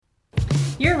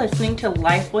You're listening to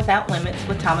Life Without Limits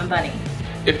with Tom and Bunny.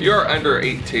 If you're under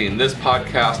 18, this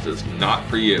podcast is not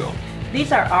for you.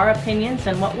 These are our opinions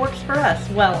and what works for us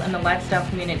well in the lifestyle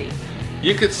community.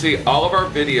 You can see all of our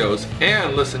videos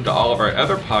and listen to all of our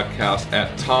other podcasts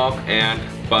at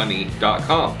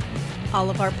tomandbunny.com.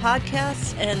 All of our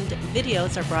podcasts and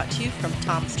videos are brought to you from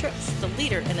Tom's Trips, the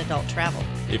leader in adult travel.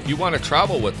 If you want to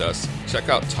travel with us, check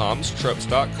out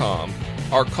tomstrips.com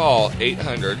or call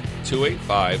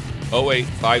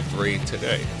 800-285-0853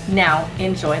 today. Now,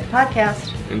 enjoy the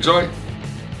podcast. Enjoy.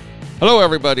 Hello,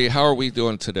 everybody. How are we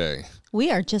doing today?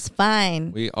 We are just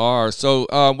fine. We are.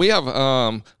 So we have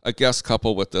a guest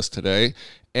couple with us today.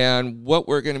 And what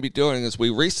we're going to be doing is we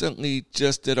recently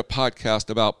just did a podcast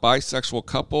about bisexual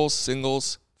couples,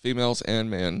 singles, females, and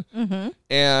men. Mm-hmm.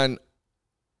 And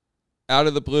out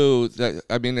of the blue,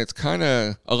 it's kind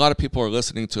of, a lot of people are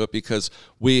listening to it because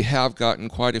we have gotten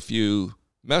quite a few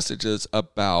messages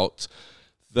about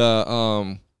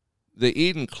the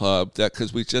Eden Club,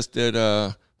 because we just did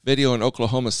a video in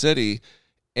Oklahoma City,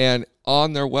 and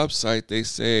on their website they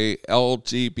say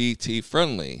LGBT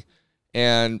friendly.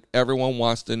 And everyone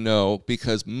wants to know,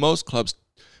 because most clubs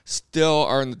still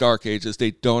are in the dark ages.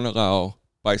 They don't allow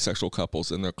bisexual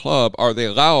couples in their club, or they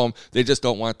allow them, they just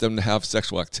don't want them to have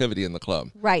sexual activity in the club.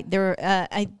 Right. They're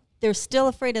still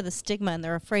afraid of the stigma, and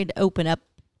they're afraid to open up.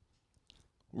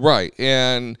 Right.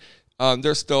 And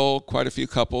there's still quite a few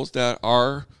couples that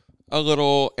are a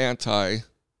little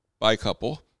anti-bi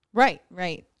couple. Right,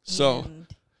 right. So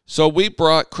we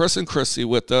brought Chris and Chrissy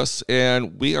with us,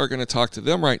 and we are going to talk to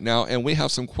them right now, and we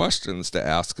have some questions to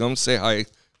ask them. Say hi,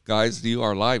 guys. You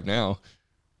are live now,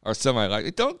 or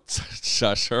semi-live. Don't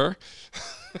shush her.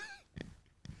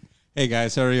 Hey,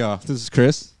 guys. How are y'all? This is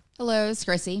Chris. Hello, it's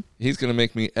Chrissy. He's going to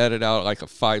make me edit out like a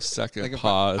 5-second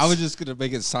pause. I was just going to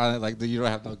make it silent like you don't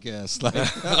have no guest. Like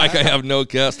I have no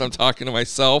guest. I'm talking to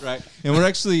myself. Right. And we're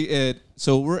actually an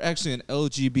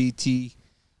LGBT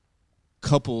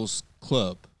couples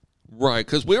club. Right,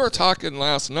 because we were talking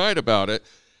last night about it,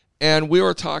 and we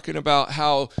were talking about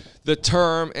how the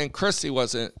term, and Chrissy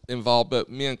wasn't involved, but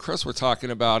me and Chris were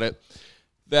talking about it,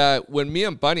 that when me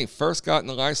and Bunny first got in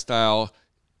the lifestyle,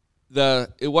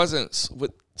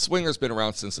 swingers been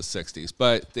around since the 60s,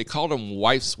 but they called them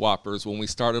wife swappers when we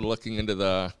started looking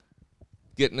into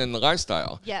getting in the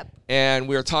lifestyle. Yep. And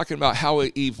we were talking about how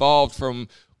it evolved from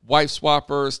wife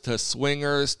swappers to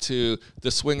swingers to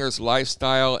the swingers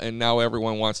lifestyle, and now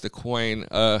everyone wants to coin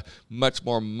a much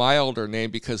more milder name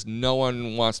because no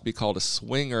one wants to be called a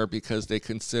swinger because they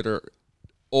consider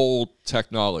old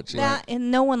technology. And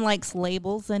no one likes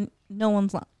labels, and they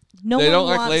don't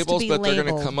like labels, but they're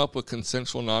going to come up with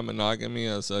consensual non-monogamy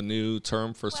as a new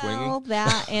term for swinging. Well,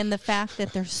 that and the fact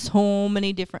that there's so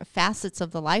many different facets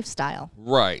of the lifestyle.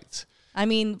 Right. I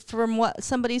mean, from what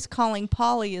somebody's calling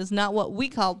poly is not what we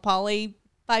called poly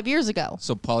 5 years ago.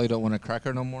 So Polly don't want a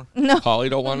cracker no more? No. Polly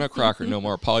don't want a cracker no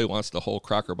more. Polly wants the whole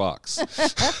cracker box.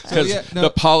 Because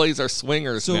the Pollys are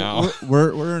swingers now.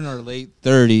 We're in our late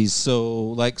 30s, so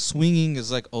like swinging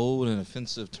is like old and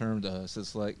offensive term to us.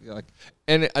 It's like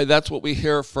and that's what we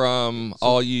hear from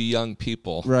all you young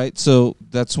people. Right. So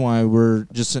that's why we're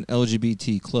just an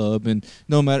LGBT club, and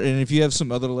if you have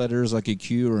some other letters like a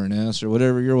Q or an S or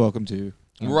whatever, you're welcome to.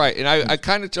 Right. And I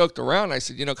kind of joked around. I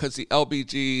said, because the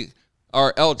LGBT,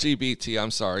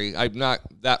 I'm sorry, I'm not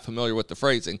that familiar with the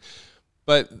phrasing,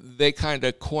 but they kind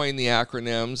of coined the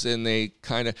acronyms, and I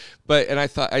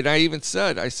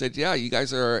said, yeah, you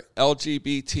guys are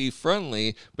LGBT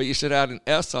friendly, but you should add an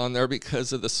S on there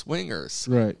because of the swingers.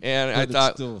 Right. And I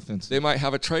thought they might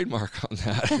have a trademark on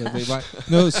that. Yeah, they might.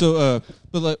 No, so,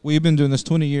 but like, we've been doing this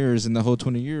 20 years, and the whole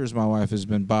 20 years my wife has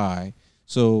been bi.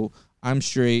 So I'm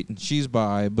straight and she's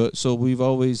bi, but so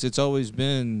it's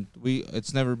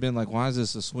never been like, why is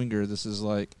this a swinger? This is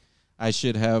like, I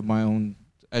should be able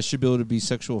to be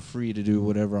sexual free to do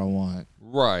whatever I want.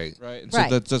 Right. Right. And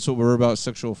so that's what we're about,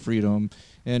 sexual freedom.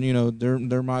 And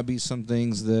there might be some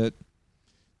things that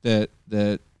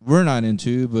we're not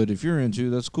into, but if you're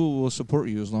into, that's cool. We'll support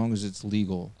you as long as it's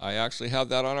legal. I actually have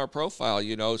that on our profile.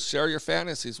 Share your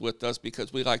fantasies with us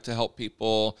because we like to help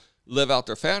people live out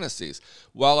their fantasies.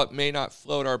 While it may not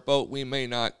float our boat, we may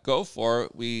not go for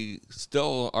it, we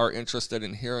still are interested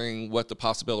in hearing what the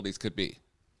possibilities could be.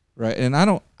 Right. And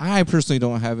I personally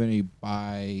don't have any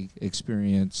bi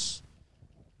experience,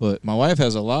 but my wife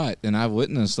has a lot, and I've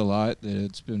witnessed a lot.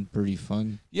 It's been pretty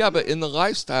fun. Yeah, but in the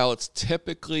lifestyle, it's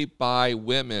typically bi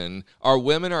women. Our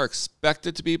women are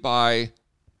expected to be bi,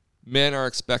 men are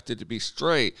expected to be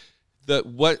straight.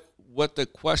 What the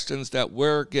questions that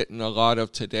we're getting a lot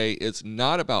of today is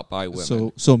not about bi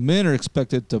women. So men are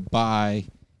expected to buy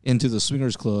into the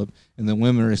swingers club, and the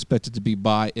women are expected to be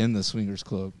bi in the swingers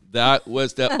club. That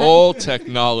was the old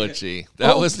technology.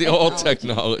 That was the old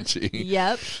technology.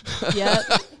 Yep.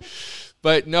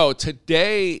 But no,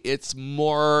 today it's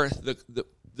more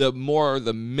the more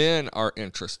the men are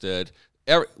interested.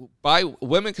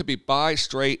 Women could be bi,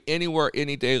 straight, anywhere,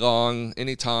 any day long,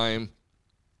 anytime.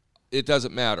 It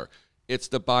doesn't matter. It's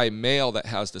the bi male that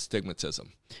has the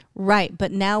stigmatism. Right,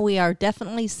 but now we are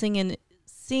definitely seeing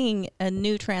a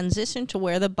new transition to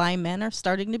where the bi men are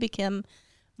starting to become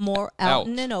more out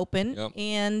and open, Yep.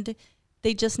 and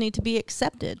they just need to be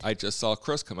accepted. I just saw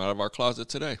Chris come out of our closet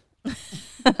today.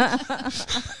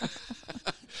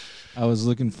 I was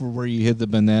looking for where you hid the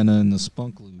banana and the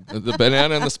spunk lube. The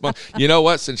banana and the spunk. You know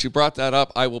what? Since you brought that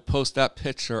up, I will post that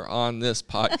picture on this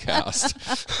podcast.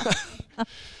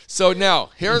 So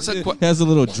now, here's a It has a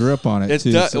little drip on it,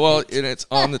 too. Well, and it's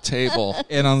on the table.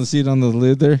 And on the seat on the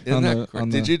lid there. Isn't that correct?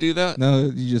 Did you do that? No,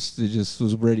 it just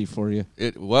was ready for you.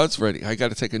 It was ready. I got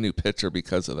to take a new picture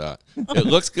because of that. It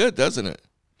looks good, doesn't it?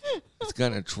 It's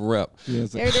gonna drip. Yeah,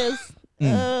 it's There it is.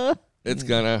 It's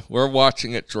gonna. We're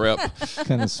watching it drip.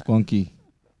 kind of spunky.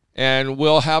 And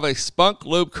we'll have a Spunk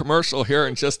Lube commercial here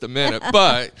in just a minute.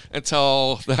 But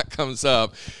until that comes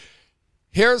up,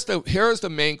 here's the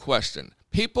main question.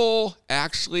 People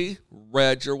actually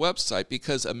read your website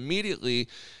because immediately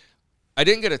I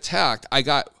didn't get attacked. I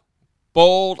got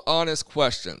bold, honest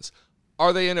questions.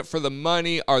 Are they in it for the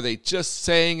money? Are they just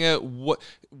saying it?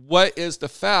 What is the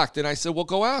fact? And I said, well,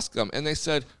 go ask them. And they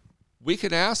said, we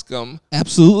can ask them.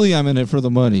 Absolutely, I'm in it for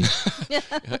the money.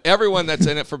 Everyone that's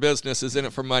in it for business is in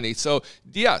it for money. So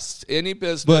yes, any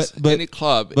business, any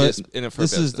club is in it for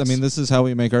business. This is how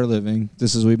we make our living.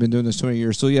 We've been doing this 20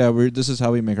 years. So yeah, this is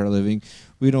how we make our living.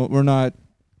 We're not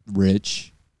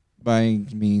rich by any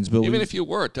means, but even if you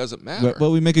were, it doesn't matter. But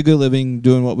we make a good living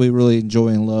doing what we really enjoy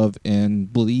and love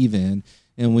and believe in,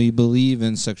 and we believe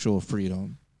in sexual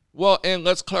freedom. Well, and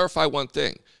let's clarify one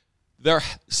thing.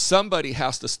 Somebody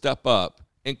has to step up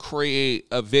and create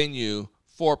a venue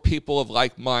for people of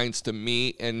like minds to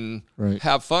meet and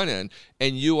have fun in,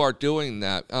 and you are doing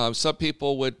that. Some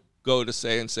people would go to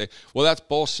say, well, that's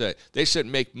bullshit. They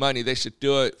shouldn't make money. They should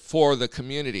do it for the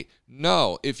community.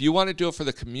 No, if you want to do it for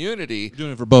the community, You're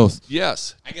doing it for both.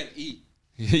 yes. I gotta eat.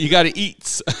 You got to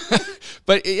eat.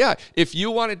 But yeah, if you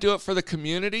want to do it for the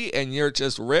community and you're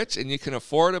just rich and you can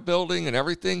afford a building and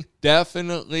everything,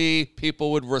 definitely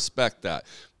people would respect that.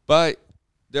 But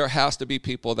there has to be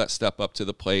people that step up to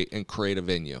the plate and create a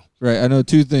venue. Right. I know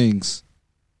two things: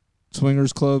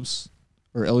 swingers clubs,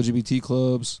 or LGBT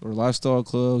clubs, or lifestyle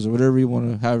clubs, or however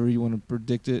you want to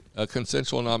predict it.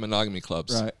 Consensual non-monogamy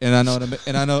clubs. Right. And I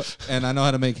know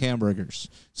how to make hamburgers.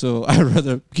 So I'd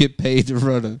rather get paid to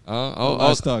run a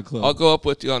lifestyle club. I'll go up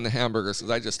with you on the hamburgers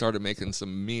because I just started making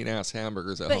some mean-ass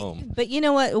hamburgers at home. But you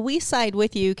know what? We side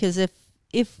with you because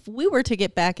if we were to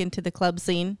get back into the club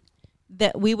scene,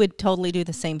 that we would totally do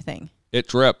the same thing. It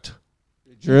dripped.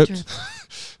 Dripped.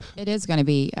 It is going to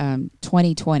be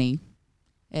 2020.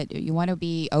 You want to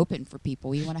be open for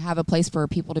people. You want to have a place for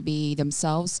people to be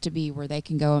themselves, to be where they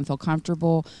can go and feel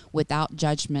comfortable without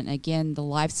judgment. Again, the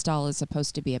lifestyle is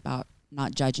supposed to be about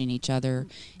not judging each other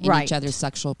and each other's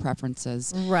sexual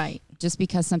preferences. Right. Just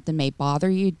because something may bother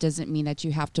you doesn't mean that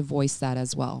you have to voice that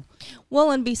as well. Well,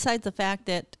 and besides the fact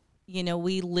that,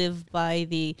 we live by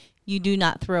you do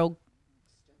not throw,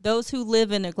 those who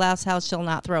live in a glass house shall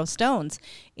not throw stones.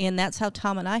 And that's how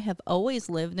Tom and I have always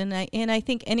lived. And I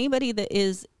think anybody that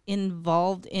is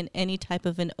involved in any type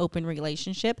of an open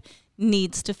relationship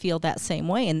needs to feel that same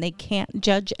way. And they can't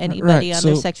judge anybody on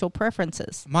their sexual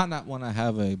preferences. Might not want to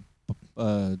have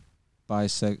a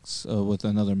bisex with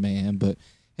another man, but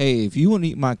hey, if you want to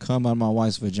eat my cum out of my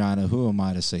wife's vagina, who am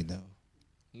I to say no?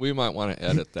 We might want to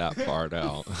edit that part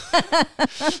out.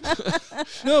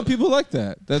 No, people like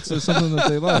that. That's something that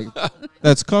they like.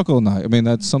 That's cockle night. I mean,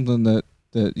 that's something that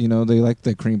they like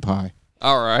the cream pie.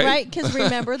 All right. Right, because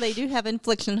remember, they do have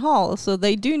Infliction Hall, so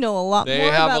they do know a lot more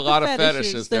have about a lot the of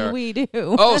fetishes than there. we do.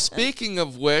 Oh, speaking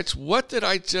of which, what did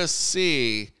I just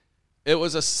see? It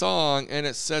was a song, and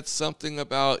it said something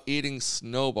about eating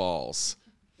snowballs.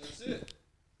 That's it.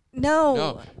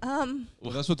 No.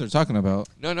 Well, that's what they're talking about.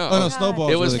 No. Oh, no,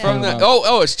 snowballs. It was from the.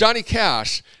 It's Johnny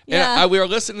Cash. Yeah. And we were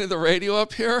listening to the radio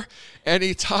up here, and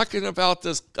he talking about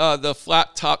this the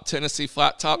flat top Tennessee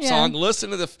flat top song.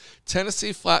 Listen to the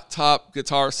Tennessee flat top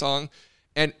guitar song,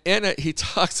 and in it he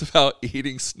talks about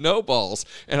eating snowballs.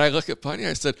 And I look at Bunny.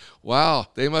 I said, "Wow,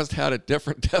 they must have had a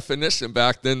different definition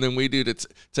back then than we do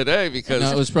today." Because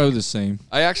No, it was probably the same.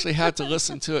 I actually had to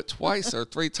listen to it twice or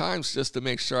three times just to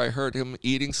make sure I heard him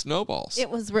eating snowballs. It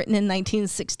was written in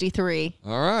 1963.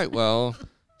 All right, well,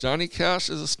 Johnny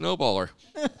Cash is a snowballer.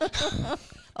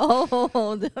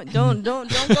 Oh, don't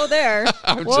go there.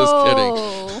 I'm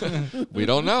Whoa. just kidding. We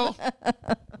don't know.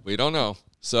 We don't know.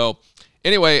 So,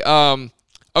 anyway,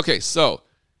 okay. So,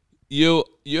 you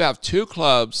have two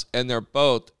clubs, and they're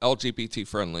both LGBT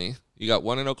friendly. You got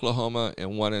one in Oklahoma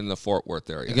and one in the Fort Worth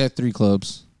area. I got 3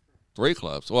 clubs. 3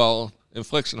 clubs. Well,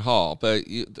 Infliction Hall, but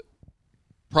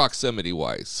proximity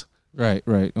wise. Right.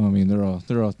 I mean, they're all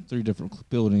 3 different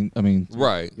buildings. I mean,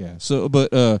 Right. yeah. So,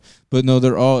 but no,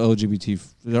 they're all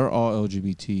LGBT. They're all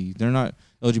LGBT. They're not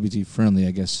LGBT friendly,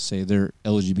 I guess to say. They're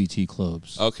LGBT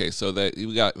clubs. Okay, so that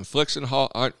you got Infliction Hall,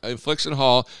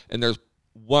 and there's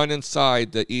one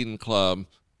inside the Eden Club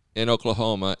in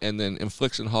Oklahoma, and then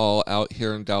Infliction Hall out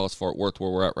here in Dallas Fort Worth,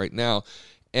 where we're at right now,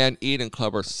 and Eden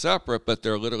Club are separate, but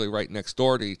they're literally right next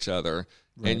door to each other,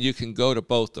 and you can go to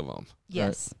both of them.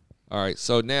 Yes. All right,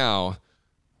 so now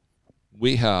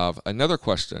we have another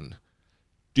question.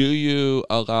 Do you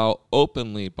allow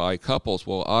openly bi couples?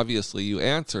 Well, obviously you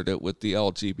answered it with the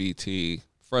LGBT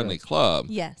friendly club.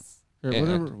 Yes.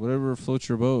 Yeah, whatever floats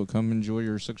your boat. Come enjoy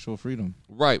your sexual freedom.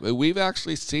 Right, but we've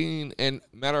actually seen, and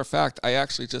matter of fact, I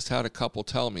actually just had a couple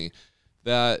tell me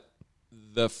that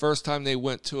the first time they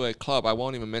went to a club, I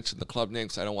won't even mention the club name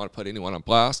because I don't want to put anyone on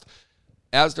blast,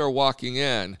 as they're walking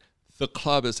in, the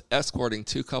club is escorting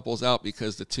 2 couples out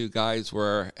because the 2 guys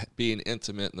were being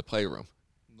intimate in the playroom.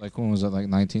 Like, when was that, like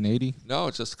 1980? No,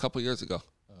 just a couple years ago.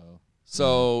 Oh.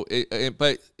 So,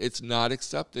 but it's not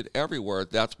accepted everywhere.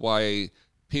 That's why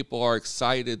people are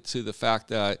excited to the fact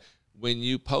that when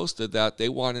you posted that, they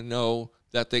want to know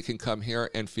that they can come here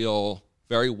and feel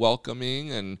very welcoming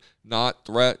and not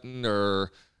threatened, or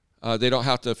they don't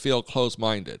have to feel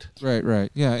closed-minded.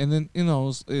 Right. Yeah, and then,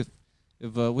 if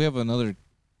we have another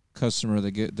customer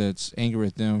that's angry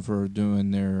at them for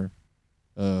doing their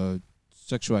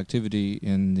sexual activity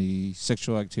in the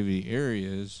sexual activity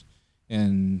areas,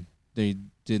 and they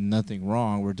did nothing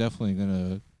wrong, we're definitely going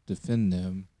to defend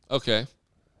them. Okay.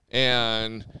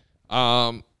 And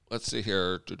let's see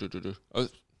here. Oh,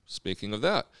 speaking of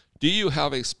that, do you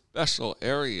have a special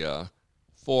area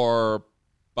for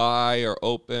bi or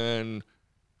open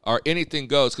or anything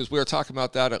goes? Because we were talking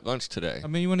about that at lunch today. I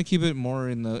mean, you want to keep it more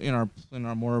in our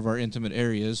more of our intimate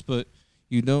areas, but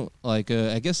you don't I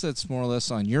guess that's more or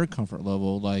less on your comfort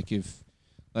level. Like if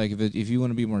you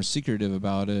want to be more secretive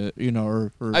about it,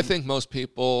 or I think most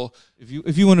people, if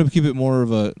you want to keep it more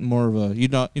of a you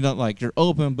don't like you're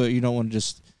open, but you don't want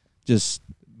to just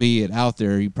be it out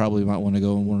there. You probably might want to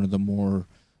go in one of the more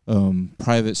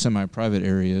private, semi-private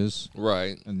areas.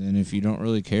 right? And then if you don't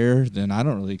really care, then I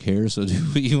don't really care. So do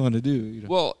what you want to do.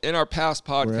 Well, in our past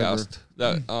podcast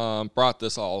that brought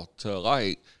this all to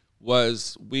light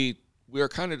was we were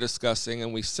kind of discussing,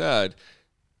 and we said,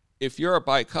 if you're a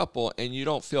bi couple and you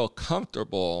don't feel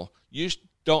comfortable, you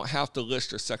don't have to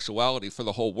list your sexuality for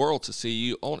the whole world to see.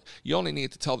 You only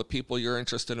need to tell the people you're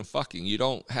interested in fucking. You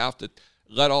don't have to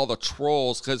let all the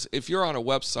trolls, because if you're on a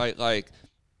website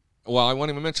well, I won't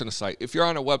even mention a site. If you're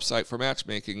on a website for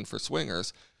matchmaking for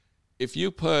swingers, if you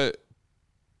put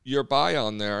your bi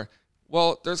on there,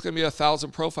 well, there's going to be 1,000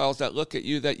 profiles that look at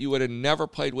you that you would have never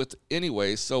played with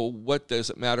anyway. So what does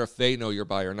it matter if they know you're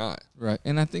bi or not? Right.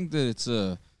 And I think that it's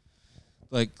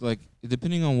like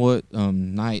depending on what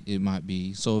night it might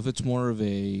be. So if it's more of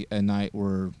a night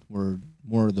where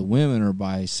more of the women are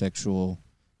bisexual,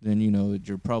 then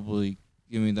you're probably,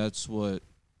 that's what,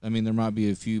 there might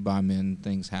be a few bi men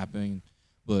things happening,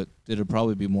 but it'll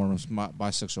probably be more of a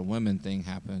bisexual women thing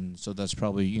happen. So that's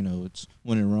probably, it's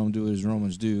when in Rome, do as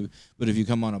Romans do. But if you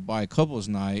come on a bi couples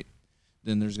night,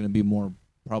 then there's going to be more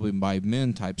probably bi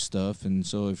men type stuff. And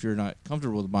so if you're not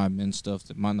comfortable with bi men stuff,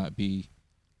 that might not be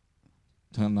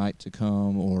tonight to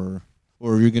come, or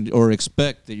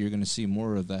expect that you're going to see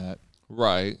more of that.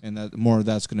 Right. And that more of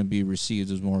that's going to be received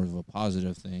as more of a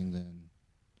positive thing than.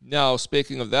 Now,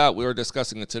 speaking of that, we were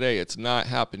discussing it today. It's not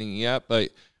happening yet, but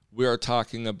we are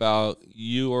talking about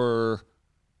you are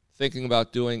thinking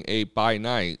about doing a bi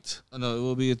night. No, it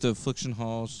will be at the Affliction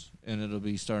Halls, and it'll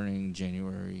be starting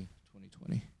January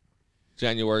 2020.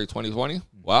 January 2020?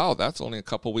 Wow, that's only a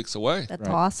couple weeks away. That's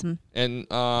Right. awesome. And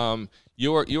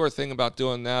you were thinking about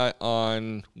doing that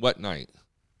on what night?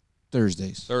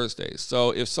 Thursdays.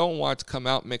 So if someone wanted to come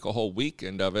out and make a whole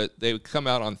weekend of it, they would come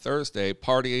out on Thursday,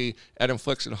 party at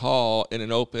Infliction Hall in an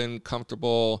open,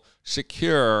 comfortable,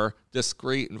 secure,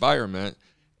 discreet environment,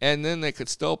 and then they could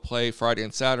still play Friday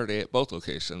and Saturday at both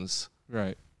locations.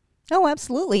 Right. Oh,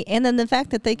 absolutely. And then the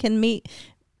fact that they can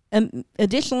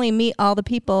additionally meet all the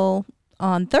people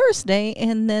on Thursday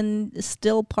and then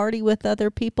still party with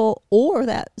other people or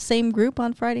that same group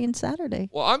on Friday and Saturday.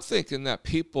 Well, I'm thinking that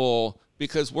people,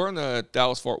 because we're in the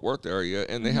Dallas-Fort Worth area,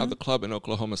 and they have the club in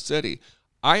Oklahoma City.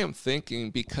 I am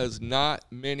thinking because not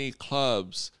many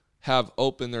clubs have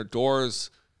opened their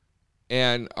doors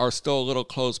and are still a little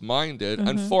closed-minded.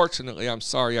 Unfortunately, I'm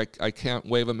sorry, I can't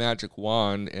wave a magic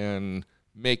wand and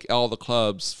make all the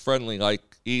clubs friendly like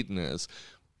Eden is.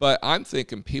 But I'm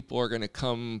thinking people are going to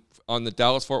come on the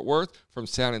Dallas-Fort Worth from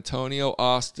San Antonio,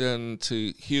 Austin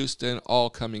to Houston, all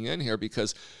coming in here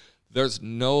because there's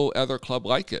no other club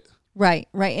like it. Right.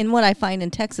 And what I find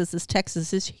in Texas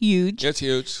is huge. It's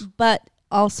huge. But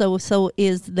also, so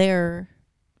is their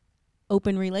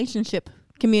open relationship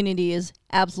community is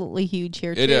absolutely huge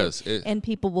here, too. It is. And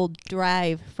people will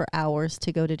drive for hours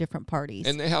to go to different parties.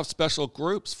 And they have special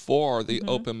groups for the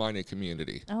open-minded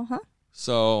community. Uh-huh.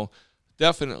 So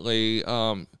definitely,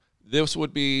 this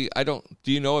would be,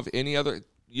 do you know of any other,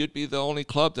 you'd be the only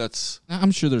club that's.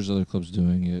 I'm sure there's other clubs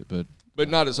doing it, but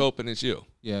not as open as you.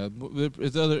 Yeah,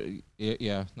 it's other.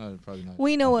 Yeah, no, probably not.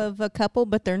 We know of a couple,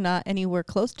 but they're not anywhere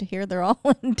close to here. They're all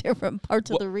in different parts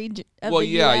of the region.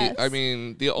 Yeah, I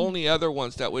mean, the only other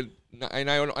ones that would, and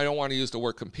I don't want to use the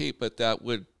word compete, but that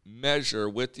would measure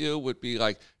with you would be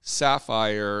like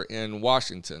Sapphire in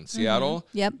Washington, Seattle.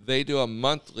 Yep. They do a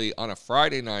monthly on a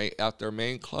Friday night at their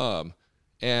main club,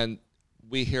 and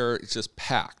we hear it's just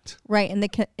packed. Right, in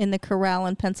the Corral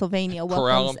in Pennsylvania.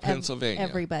 Corral in Pennsylvania.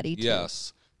 Everybody, too.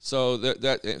 Yes. So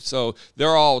so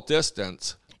they're all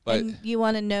distance. But and you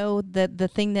want to know the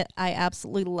thing that I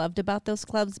absolutely loved about those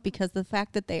clubs, because the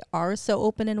fact that they are so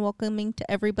open and welcoming to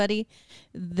everybody,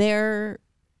 their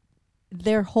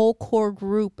whole core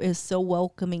group is so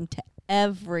welcoming to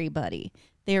everybody.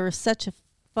 They are such a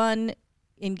fun,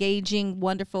 engaging,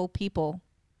 wonderful people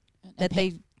that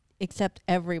they accept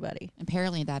everybody.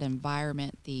 Apparently that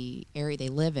environment, the area they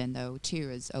live in, though, too,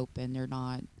 is open. They're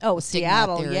not. Oh,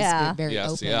 Seattle, there yeah. is very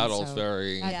open. Seattle's so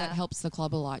very that helps the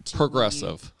club a lot, too.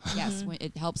 progressive. Yes,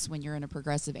 it helps when you're in a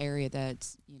progressive area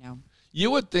that's, You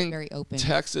would think very open.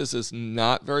 Texas is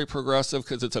not very progressive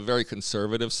because it's a very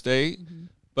conservative state.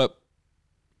 But,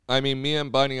 I mean, me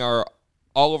and Bunny are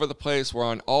all over the place. We're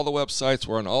on all the websites.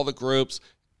 We're on all the groups.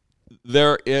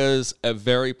 There is a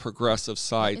very progressive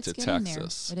side to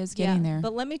Texas. There. It is getting there.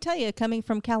 But let me tell you, coming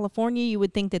from California, you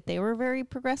would think that they were very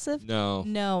progressive. No,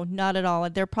 not at all.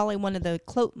 They're probably one of the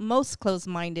most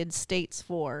closed-minded states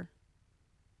for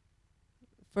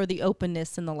the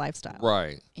openness and the lifestyle.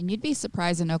 Right. And you'd be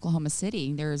surprised in Oklahoma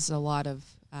City. There's a lot of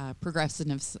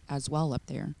progressiveness as well up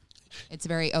there. It's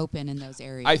very open in those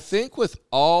areas. I think with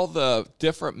all the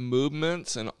different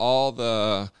movements and all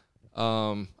the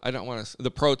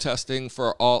the protesting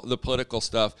for all the political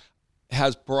stuff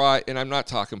has brought, and I'm not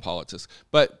talking politics,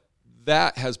 but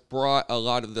that has brought a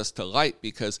lot of this to light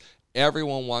because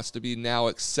everyone wants to be now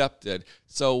accepted.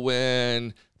 So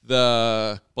when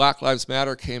the Black Lives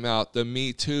Matter came out, the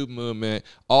Me Too movement,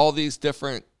 all these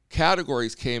different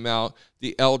categories came out,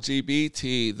 the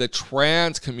LGBT, the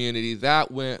trans community, that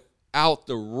went out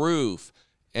the roof.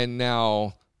 And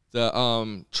now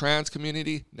the trans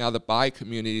community, now the bi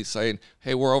community saying,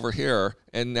 hey, we're over here,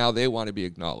 and now they want to be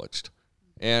acknowledged.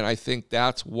 And I think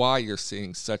that's why you're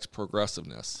seeing such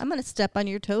progressiveness. I'm going to step on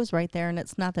your toes right there, and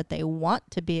it's not that they want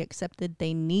to be accepted.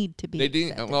 They need to be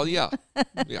accepted. Well, yeah.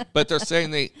 But they're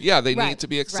saying they need to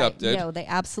be accepted. Right. No, they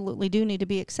absolutely do need to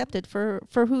be accepted for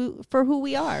who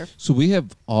we are. So we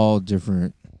have all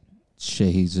different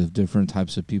shades of different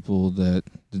types of people that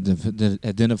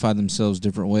identify themselves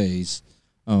different ways.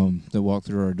 That walk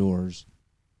through our doors.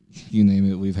 You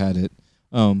name it, we've had it.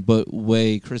 But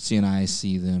way Christy and I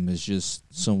see them as just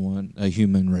a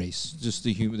human race.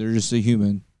 They're just a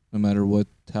human, no matter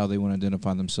how they want to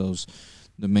identify themselves.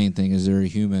 The main thing is they're a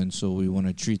human, so we want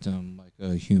to treat them like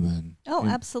a human. Oh,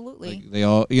 absolutely. Like they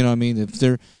all, what I mean?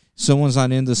 If someone's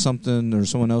not into something or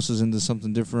someone else is into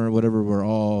something different or whatever, we're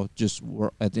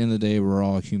at the end of the day, we're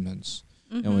all humans.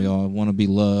 And we all want to be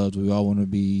loved. We all want to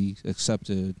be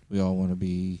accepted. We all want to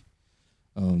be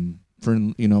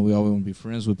friend. We all want to be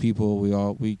friends with people.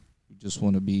 We just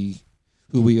want to be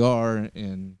who we are.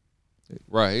 And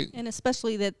right. And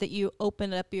especially that you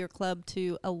open up your club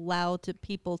to allow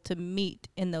people to meet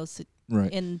in those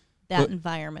in that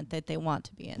environment that they want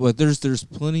to be in. But there's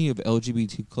plenty of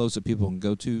LGBT clubs that people can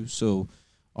go to. So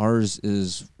ours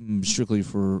is strictly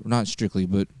not strictly,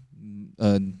 but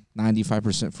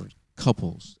 95% for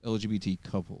couples, LGBT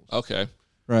couples. Okay.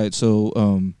 Right. So,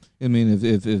 I mean,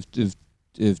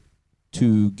 if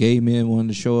two gay men wanted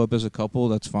to show up as a couple,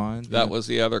 that's fine. That was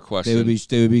the other question. They would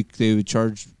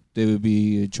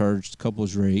be charged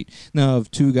couples rate. Now,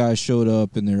 if two guys showed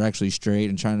up and they're actually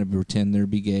straight and trying to pretend they're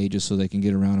gay just so they can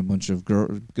get around a bunch of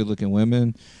good-looking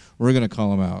women, we're gonna call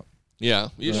them out. Yeah,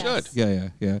 you Yes. should.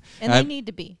 Yeah. And they need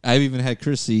to be. I've even had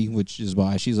Chrissy, which is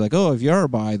bi. She's like, "Oh, if you are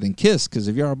bi, then kiss, because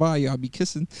if you are bi, y'all be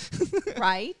kissing,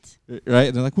 Right? right?"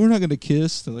 And they're like, "We're not going to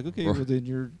kiss." They're like, "Okay, well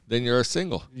then Then you're a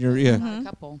single. you're yeah." Not a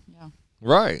couple. Yeah.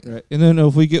 Right. Right. And then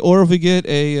if we get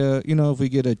a if we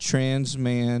get a trans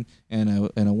man and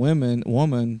a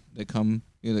woman that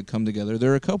come together,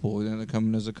 they're a couple, and they're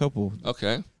coming as a couple,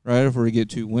 Okay. right? If we get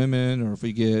two women, or if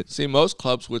we get See, most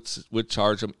clubs would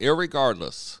charge them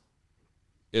irregardless.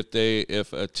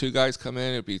 If two guys come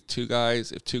in, it'd be two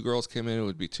guys. If two girls came in, it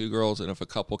would be two girls. And if a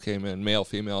couple came in, male,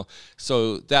 female.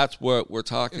 So that's what we're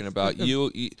talking about.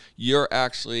 You're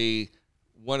actually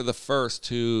one of the first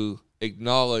to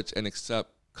acknowledge and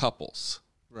accept couples,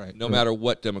 right, no matter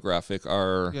what demographic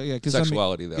or cause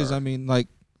sexuality they Because are. I mean, like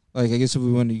I guess if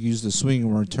we want to use the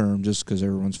swinger term, just because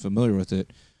everyone's familiar with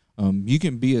it, you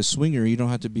can be a swinger. You don't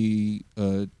have to be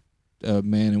a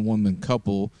man and woman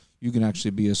couple. You can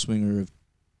actually be a swinger of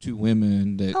two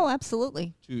women that Oh,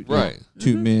 absolutely. Right.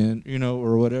 two men,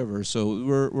 or whatever. So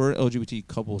we're an LGBT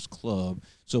couples club.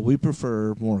 So we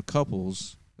prefer more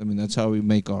couples. I mean, that's how we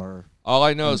make our. All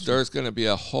I know is there's going to be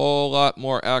a whole lot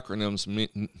more acronyms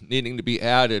needing to be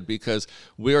added, because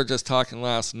we were just talking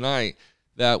last night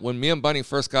that when me and Bunny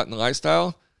first got in the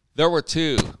lifestyle, there were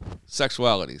two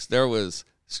sexualities. There was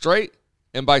straight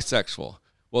and bisexual.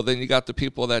 Well, then you got the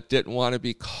people that didn't want to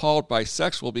be called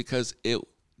bisexual because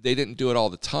they didn't do it all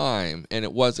the time and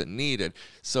it wasn't needed.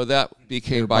 So that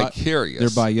became bi-curious.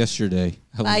 They're bi yesterday.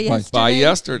 By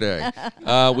yesterday.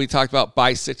 We talked about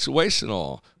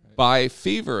bi-situational,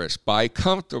 bi-feverish,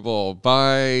 bi-comfortable,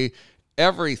 bi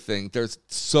everything. There's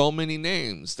so many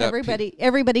names that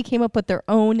Everybody came up with their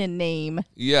own name.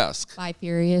 yes.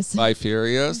 Bi-furious.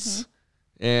 Bi-furious.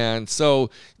 And so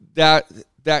that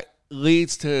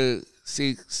leads to,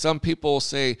 see, some people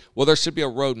say, well, there should be a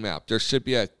roadmap. There should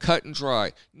be a cut and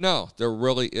dry. No, there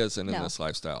really isn't in No. this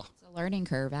lifestyle. It's a learning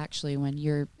curve, actually, when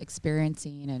you're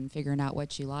experiencing and figuring out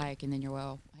what you like, and then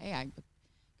you're, hey, I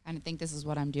kind of think this is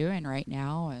what I'm doing right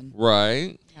now, and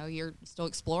Right. you're still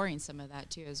exploring some of that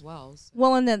too as well. So.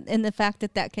 Well, and the fact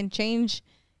that can change.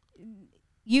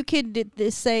 You could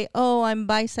say, "Oh, I'm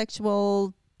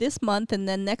bisexual this month," and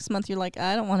then next month you're like,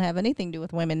 "I don't want to have anything to do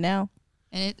with women now."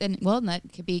 And that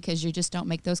could be because you just don't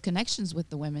make those connections with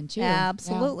the women too.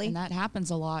 Absolutely. Yeah, and that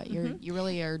happens a lot. You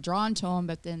really are drawn to them,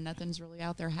 but then nothing's really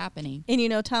out there happening.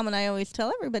 And Tom and I always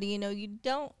tell everybody, you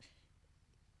don't,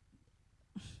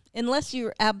 unless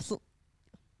you're absolute.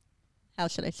 How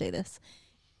should I say this?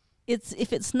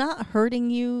 If it's not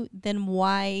hurting you, then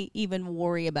why even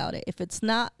worry about it? If it's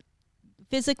not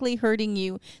physically hurting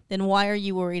you, then why are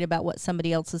you worried about what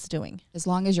somebody else is doing? As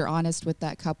long as you're honest with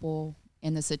that couple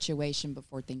in the situation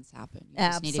before things happen. You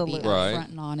just need to be Absolutely. Right. upfront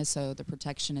and honest so the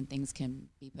protection and things can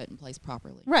be put in place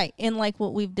properly. Right. And like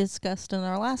what we've discussed in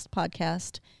our last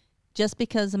podcast, just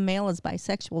because a male is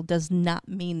bisexual does not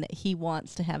mean that he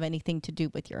wants to have anything to do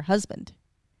with your husband.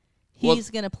 Well- He's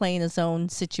going to play in his own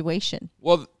situation.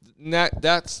 Well,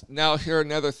 that's now here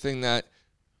another thing that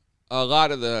a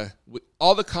lot of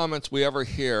all the comments we ever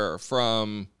hear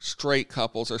from straight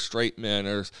couples or straight men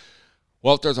is,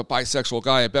 well, if there's a bisexual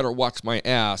guy, I better watch my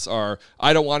ass, or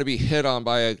I don't want to be hit on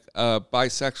by a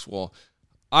bisexual.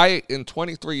 In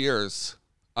 23 years,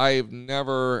 I've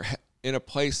never in a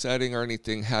play setting or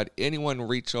anything had anyone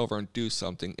reach over and do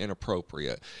something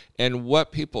inappropriate. And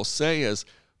what people say is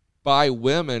bi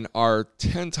women are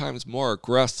 10 times more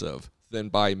aggressive than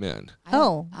bi men.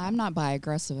 I'm not bi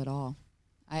aggressive at all.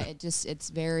 It's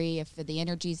very, if the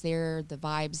energy's there, the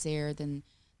vibe's there, then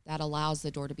that allows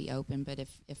the door to be open. But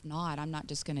if not, I'm not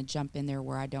just going to jump in there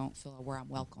where I don't feel where I'm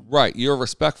welcome. Right, you're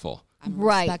respectful. I'm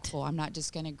Right. respectful. I'm not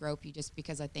just going to grope you just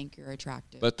because I think you're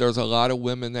attractive. But there's a lot of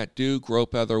women that do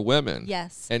grope other women.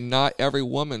 Yes. And not every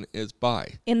woman is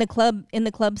bi. In the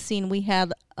club scene, we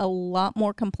had a lot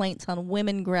more complaints on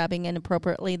women grabbing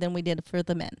inappropriately than we did for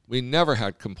the men. We never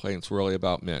had complaints really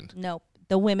about men. No,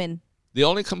 the women. The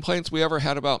only complaints we ever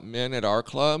had about men at our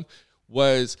club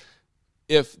was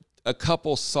if a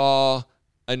couple saw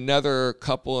another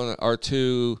couple or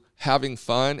two having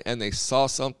fun and they saw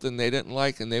something they didn't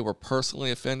like and they were personally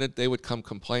offended, they would come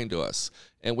complain to us.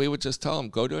 And we would just tell them,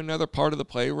 go to another part of the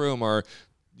playroom, or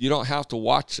you don't have to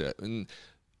watch it. And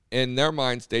in their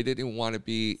minds, they didn't even want to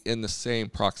be in the same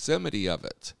proximity of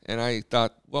it. And I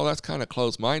thought, well, that's kind of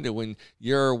closed-minded when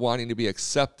you're wanting to be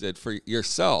accepted for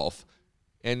yourself,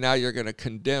 and now you're going to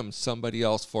condemn somebody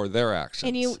else for their actions.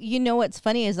 And you know what's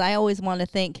funny is I always want to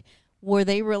think, were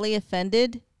they really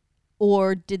offended,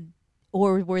 or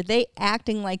were they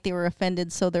acting like they were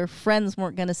offended so their friends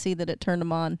weren't going to see that it turned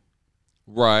them on?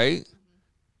 Right.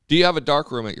 Do you have a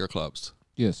dark room at your clubs?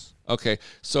 Yes. Okay.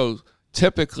 So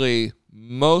typically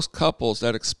most couples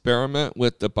that experiment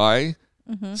with the bi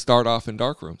start off in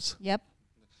dark rooms Yep.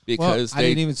 because I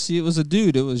didn't even see it was a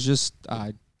dude. It was just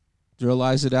I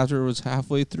realized it after it was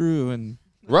halfway through, and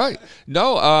right.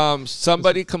 No,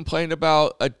 somebody complained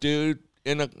about a dude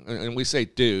and we say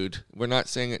dude. We're not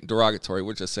saying it derogatory.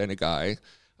 We're just saying a guy.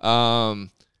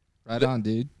 right on,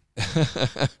 dude.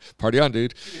 Party on,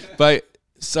 dude. But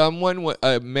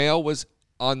a male was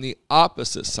on the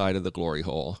opposite side of the glory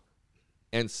hole,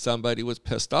 and somebody was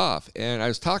pissed off. And I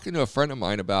was talking to a friend of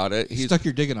mine about it. He's stuck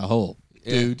your dick in a hole,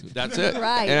 dude. That's it.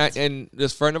 Right. And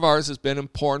this friend of ours has been in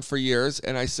porn for years.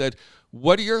 And I said,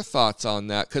 what are your thoughts on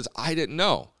that? Because I didn't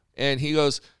know. And he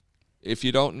goes, if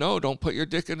you don't know, don't put your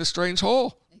dick in a strange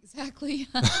hole. Exactly.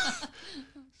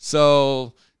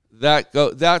 So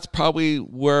that's probably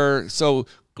where, so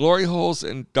glory holes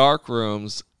and dark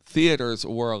rooms, theaters,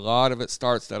 where a lot of it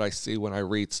starts that I see when I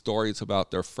read stories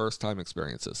about their first time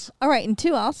experiences. All right, and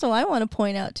two, also, I want to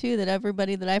point out, too, that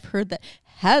everybody that I've heard that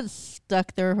has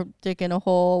stuck their dick in a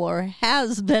hole or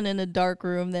has been in a dark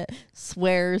room that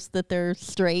swears that they're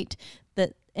straight,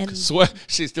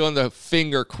 She's doing the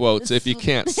finger quotes if you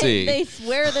can't see. They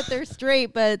swear that they're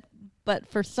straight, but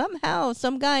for somehow,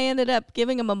 some guy ended up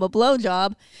giving them a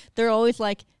blowjob. They're always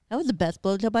like, that was the best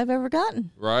blowjob I've ever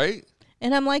gotten. Right?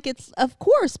 And I'm like, it's of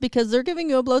course, because they're giving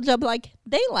you a blowjob like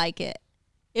they like it.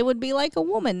 It would be like a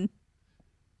woman.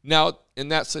 Now, in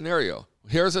that scenario,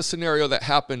 here's a scenario that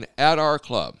happened at our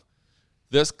club.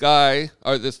 This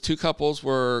two couples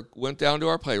went down to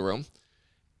our playroom,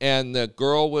 and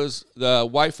the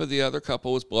wife of the other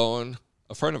couple was blowing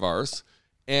a friend of ours,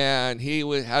 and he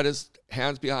had his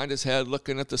hands behind his head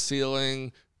looking at the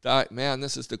ceiling. Thought, man,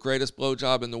 this is the greatest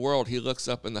blowjob in the world. He looks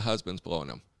up and the husband's blowing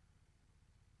him.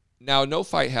 Now, no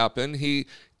fight happened. He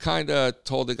kind of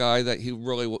told the guy that he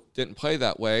really didn't play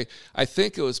that way. I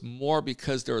think it was more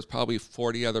because there was probably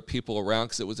 40 other people around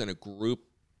because it was in a group,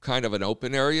 kind of an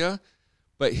open area.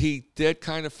 But he did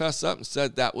kind of fess up and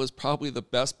said that was probably the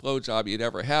best blowjob he'd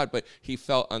ever had, but he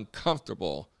felt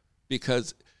uncomfortable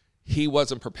because he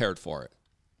wasn't prepared for it.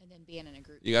 And then being in a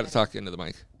group. You got to talk into the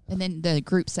mic. And then the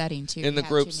group setting, too. In the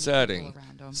group setting.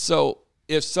 So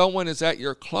if someone is at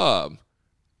your club,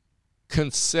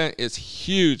 consent is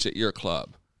huge at your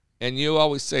club. And you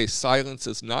always say silence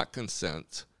is not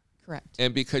consent. Correct.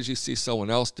 And because you see someone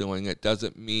else doing it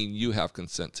doesn't mean you have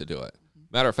consent to do it.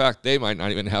 Matter of fact, they might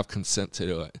not even have consent to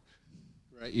do it.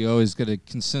 Right. You always got to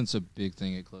consent's a big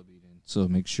thing at Club Eden. So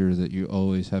make sure that you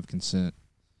always have consent.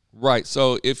 Right.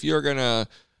 So if you're going to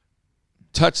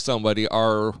touch somebody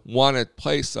or want to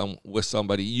play with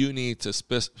somebody, you need to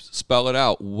spell it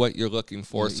out what you're looking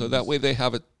for, so that way they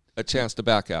have a chance to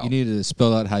back out. You need to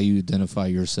spell out how you identify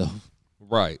yourself.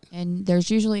 Right. And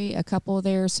there's usually a couple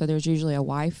there, so there's usually a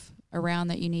wife around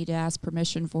that you need to ask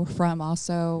permission from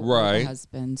also. Right. Or the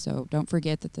husband. So don't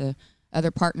forget that the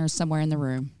other partner's somewhere in the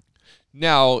room.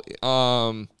 Now,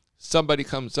 somebody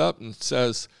comes up and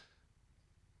says,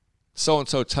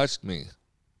 so-and-so touched me.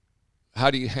 How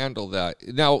do you handle that?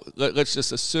 Now, let's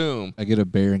just assume. I get a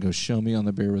bear and go, show me on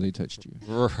the bear where they touched you.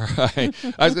 Right.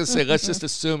 I was going to say, let's just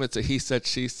assume it's a he said,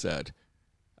 she said.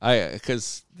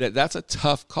 Because that's a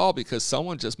tough call, because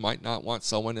someone just might not want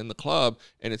someone in the club,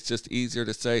 and it's just easier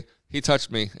to say, he touched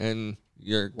me, and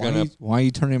you're going to. Why are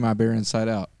you turning my bear inside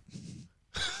out?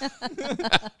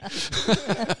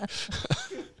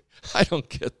 I don't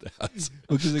get that.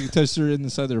 Because they touched her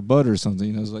inside their butt or something.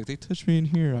 You know, it's like, they touched me in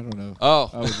here. I don't know. Oh.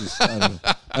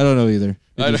 I don't know either.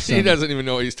 He doesn't even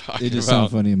know what he's talking about. It just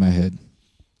sounds funny in my head.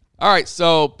 All right,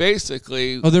 so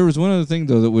basically. Oh, there was one other thing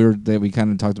though that we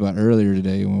kind of talked about earlier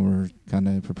today when we were kind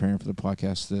of preparing for the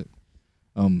podcast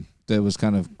that was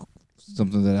kind of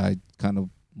something that I kind of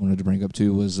wanted to bring up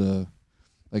too was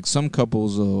like some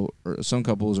couples or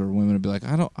women would be like,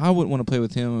 I wouldn't want to play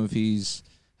with him if he's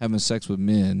having sex with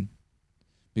men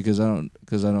because I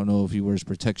don't know if he wears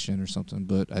protection or something.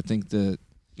 But I think that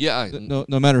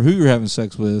no matter who you're having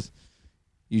sex with,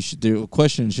 the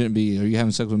question shouldn't be, are you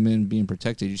having sex with men being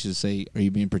protected? You should say, are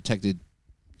you being protected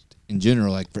in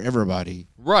general, like for everybody?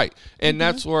 Right. And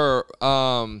that's where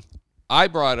I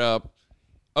brought up,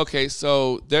 okay,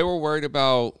 so they were worried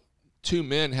about two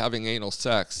men having anal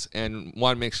sex and I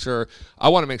want to make sure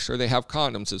they have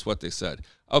condoms is what they said.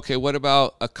 Okay, what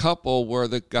about a couple where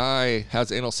the guy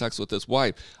has anal sex with his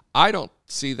wife? I don't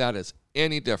see that as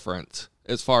any different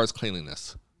as far as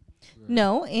cleanliness.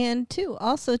 No, and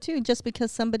also just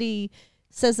because somebody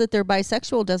says that they're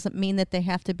bisexual doesn't mean that they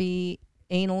have to be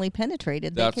anally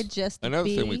penetrated. That's they could just another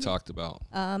be, thing we talked about.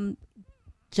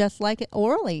 Just like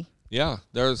orally. Yeah,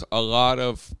 there's a lot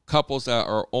of couples that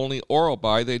are only oral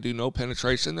bi. They do no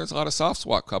penetration. There's a lot of soft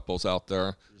swap couples out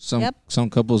there. Some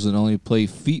couples that only play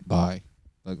feet by,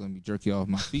 like let me jerk you off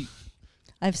my feet.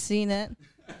 I've seen it.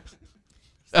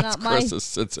 That's Chris's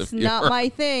sense of It's humor. not my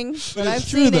thing, but I've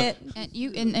true, seen though.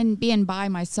 it. And being bi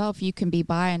myself, you can be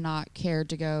bi and not care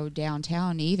to go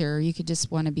downtown either. You could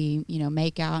just want to be,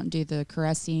 make out and do the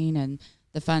caressing and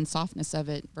the fun softness of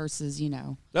it versus,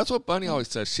 That's what Bunny always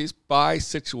says. She's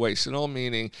bi-situational,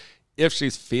 meaning if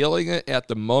she's feeling it at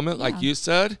the moment, like Yeah. you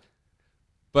said,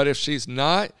 but if she's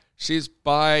not, she's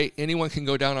bi, anyone can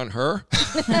go down on her.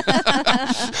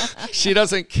 She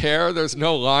doesn't care. There's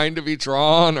no line to be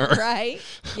drawn. Or Right?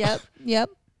 Yep.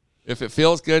 if it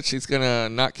feels good, she's going to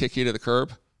not kick you to the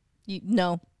curb.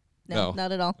 No, No.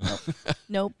 not at all.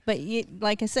 Nope. But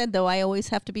like I said, though, I always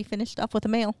have to be finished off with a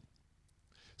male.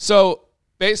 So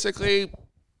basically,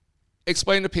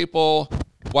 explain to people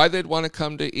why they'd want to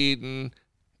come to Eden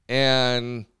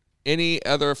and any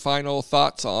other final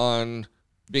thoughts on,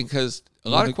 because a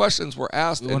lot of questions were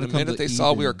asked, and the minute they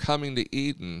saw we were coming to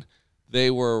Eden, they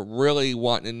were really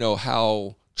wanting to know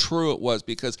how true it was,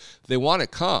 because they want to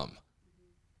come.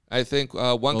 I think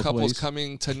one Both couple's ways.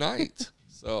 coming tonight.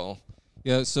 So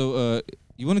Yeah, so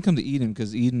you want to come to Eden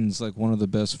because Eden's like one of the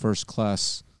best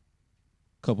first-class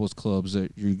couples clubs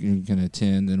that you're going to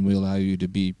attend, and we allow you to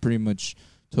be pretty much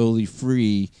totally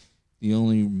free. The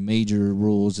only major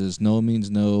rules is no means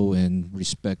no and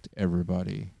respect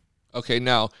everybody. okay,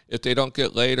 now if they don't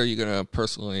get laid, are you going to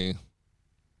personally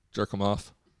jerk them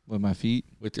off With my feet?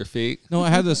 with your feet? No, I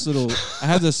have this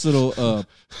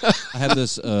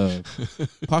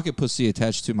pocket pussy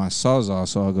attached to my sawzall,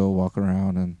 so I'll go walk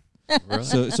around and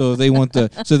Really? so they want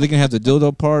so they can have the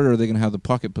dildo part or they can have the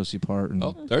pocket pussy part. And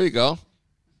Oh, there you go.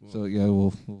 so yeah,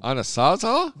 we'll On a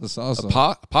sawzall? the A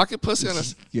sawzall. pocket pussy on a...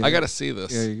 Yeah. I got to see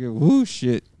this. Yeah, you go, woo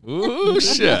shit. Ooh,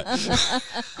 shit.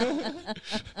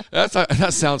 That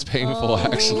sounds painful, Oh,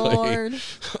 actually. Lord.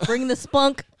 Bring the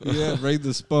spunk. Yeah, raid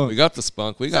the spunk. We got the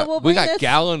spunk. We got we'll bring this-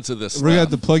 gallons of this We're gonna have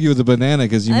stuff. to plug you with a banana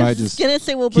because you I might was just going to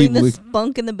say we'll bring the keep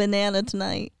spunk and the banana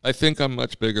tonight. I think I'm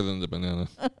much bigger than the banana.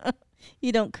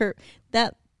 You don't curve.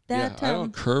 That Yeah, I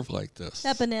don't curve like this.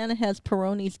 that banana has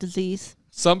Peyronie's disease.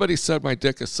 Somebody said my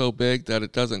dick is so big that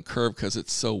it doesn't curve because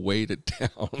it's so weighted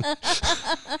down.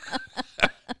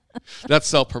 That's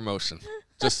self-promotion.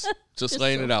 Just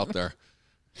laying it out there.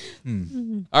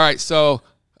 All right, so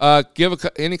give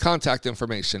any contact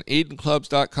information.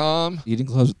 EdenClubs.com. eating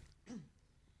clubs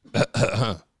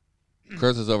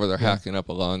Chris is over there hacking up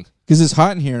a lung. because it's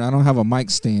hot in here and I don't have a mic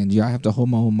stand. Yeah, I have to hold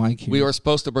my own mic here. We were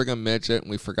supposed to bring a midget, and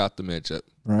we forgot the midget.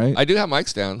 right. I do have mic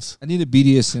stands. I need a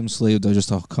BDSM slave though, just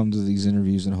to come to these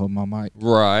interviews and hold my mic.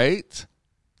 Right.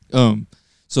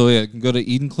 So yeah, you can go to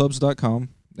EdenClubs.com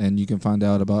and you can find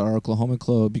out about our Oklahoma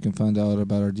club. You can find out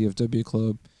about our DFW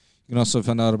club. You can also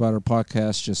find out about our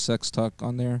podcast, Just Sex Talk,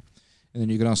 on there. And then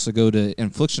you can also go to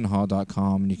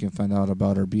InflictionHall.com and you can find out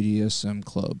about our BDSM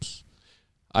clubs.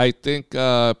 I think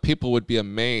people would be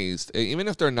amazed, even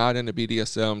if they're not into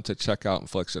BDSM, to check out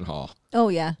Infliction Hall. Oh,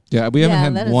 yeah. Yeah, we Yeah,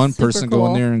 haven't that had is one super person go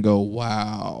in cool. there and go,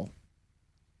 wow.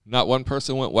 Not one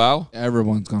person went wow.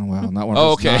 Everyone's gone, wow. Not one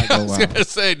Oh, person okay. not I go, was wow. gonna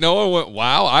say no one went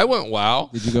wow. I went wow.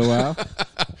 Did you go, wow?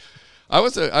 I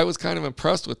was kind of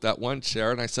impressed with that one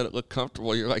chair, and I said it looked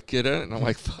comfortable. You're like, get in it, and I'm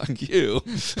like, fuck you.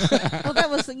 Well, that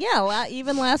was,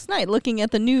 even last night, looking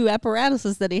at the new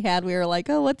apparatuses that he had, we were like,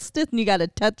 oh, what's this? And you got to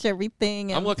touch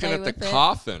everything. And I'm looking play at the with it.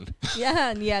 coffin.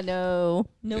 Yeah, no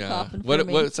Yeah. coffin for What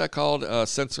me. what's that called?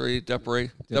 Sensory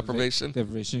deprivation.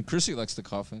 Deprivation. Chrissy likes the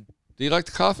coffin. Do you like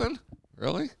the coffin?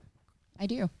 Really? I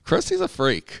do. Chrissy's a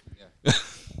freak.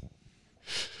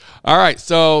 All right,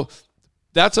 so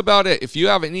that's about it. If you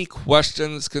have any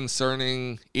questions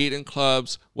concerning Eden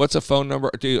Clubs, what's a phone number?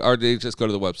 Or do you just go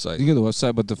to the website? You go to the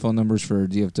website, but the phone numbers for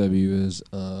DFW is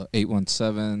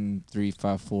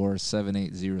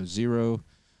 817-354-7800.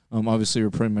 Obviously, we're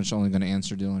pretty much only going to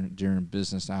answer during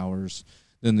business hours.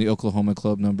 Then the Oklahoma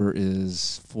Club number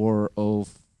is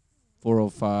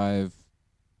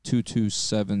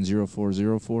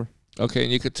 405-227-0404. Okay,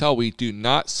 and you could tell we do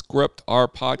not script our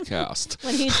podcast.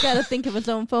 When he's got to think of his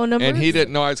own phone number. And he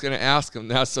didn't know I was going to ask him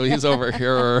that, so he's over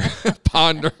here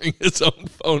pondering his own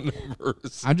phone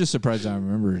numbers. I'm just surprised I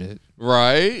remembered it.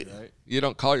 Right? You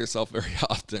don't call yourself very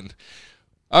often.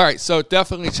 All right, so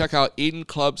definitely check out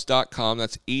EdenClubs.com.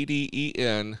 That's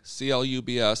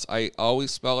EdenClubs. I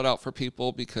always spell it out for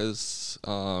people because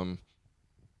I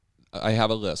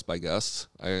have a lisp, I guess.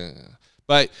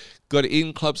 But go to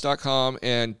EdenClubs.com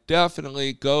and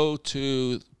definitely go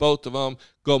to both of them.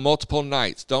 Go multiple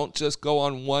nights. Don't just go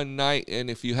on one night, and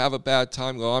if you have a bad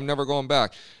time, go, I'm never going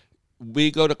back.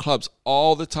 we go to clubs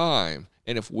all the time.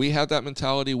 And if we had that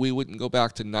mentality, we wouldn't go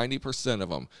back to 90% of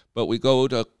them. But we go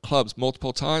to clubs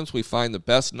multiple times. We find the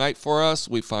best night for us.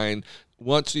 We find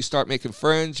once you start making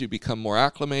friends, you become more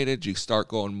acclimated. You start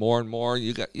going more and more.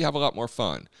 You have a lot more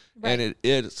fun. Right. And it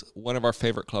is one of our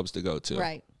favorite clubs to go to.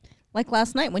 Right. Like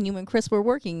last night when you and Chris were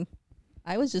working,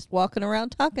 I was just walking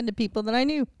around talking to people that I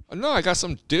knew. No, I got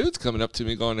some dudes coming up to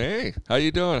me going, hey, how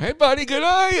you doing? Hey, buddy, good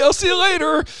night. I'll see you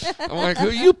later. I'm like, who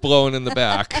are you blowing in the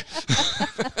back?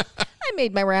 I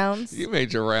made my rounds. You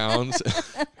made your rounds.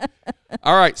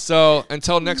 All right, so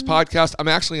until next podcast, I'm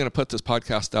actually going to put this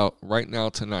podcast out right now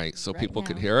tonight so people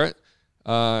can hear it.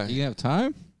 You have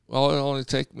time? Well, it'll only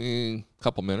take me a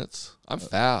couple minutes. I'm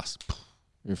fast.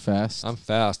 You're fast. I'm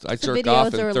fast. I The jerk off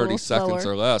videos are in a 30 little seconds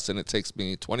slower. or less, and it takes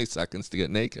me 20 seconds to get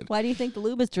naked. Why do you think the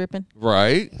lube is dripping?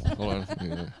 Right? Hold on.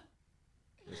 Yeah.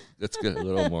 Let's get a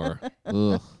little more.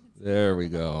 Ugh. There we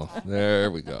go. There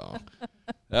we go.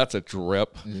 That's a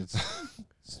drip. It's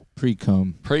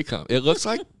pre-cum. Pre-cum. It looks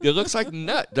like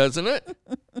nut, doesn't it?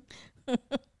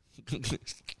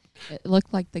 It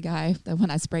looked like the guy that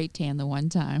when I spray tan the one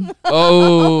time.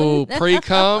 Oh,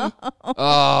 pre-cum?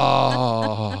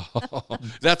 Oh,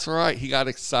 that's right. He got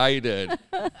excited.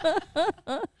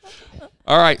 All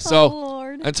right. So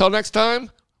Lord. until next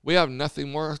time, we have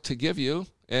nothing more to give you.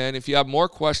 And if you have more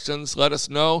questions, let us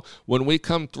know. When we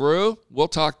come through, we'll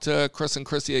talk to Chris and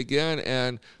Chrissy again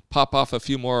and pop off a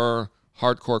few more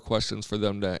hardcore questions for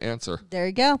them to answer. There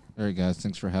you go. All right, guys.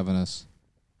 Thanks for having us.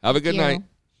 Have a good you. night.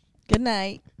 Good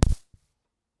night.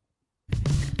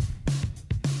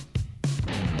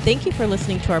 Thank you for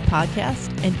listening to our podcast.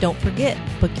 And don't forget,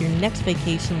 book your next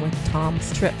vacation with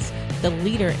Tom's Trips, the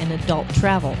leader in adult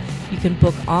travel. You can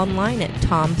book online at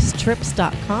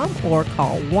tomstrips.com or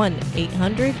call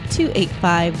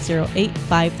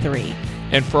 1-800-285-0853.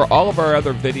 And for all of our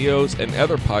other videos and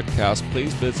other podcasts,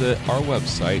 please visit our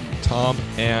website,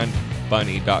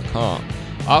 tomandbunny.com.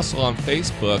 Also on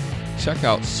Facebook, check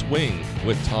out Swing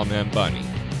with Tom and Bunny.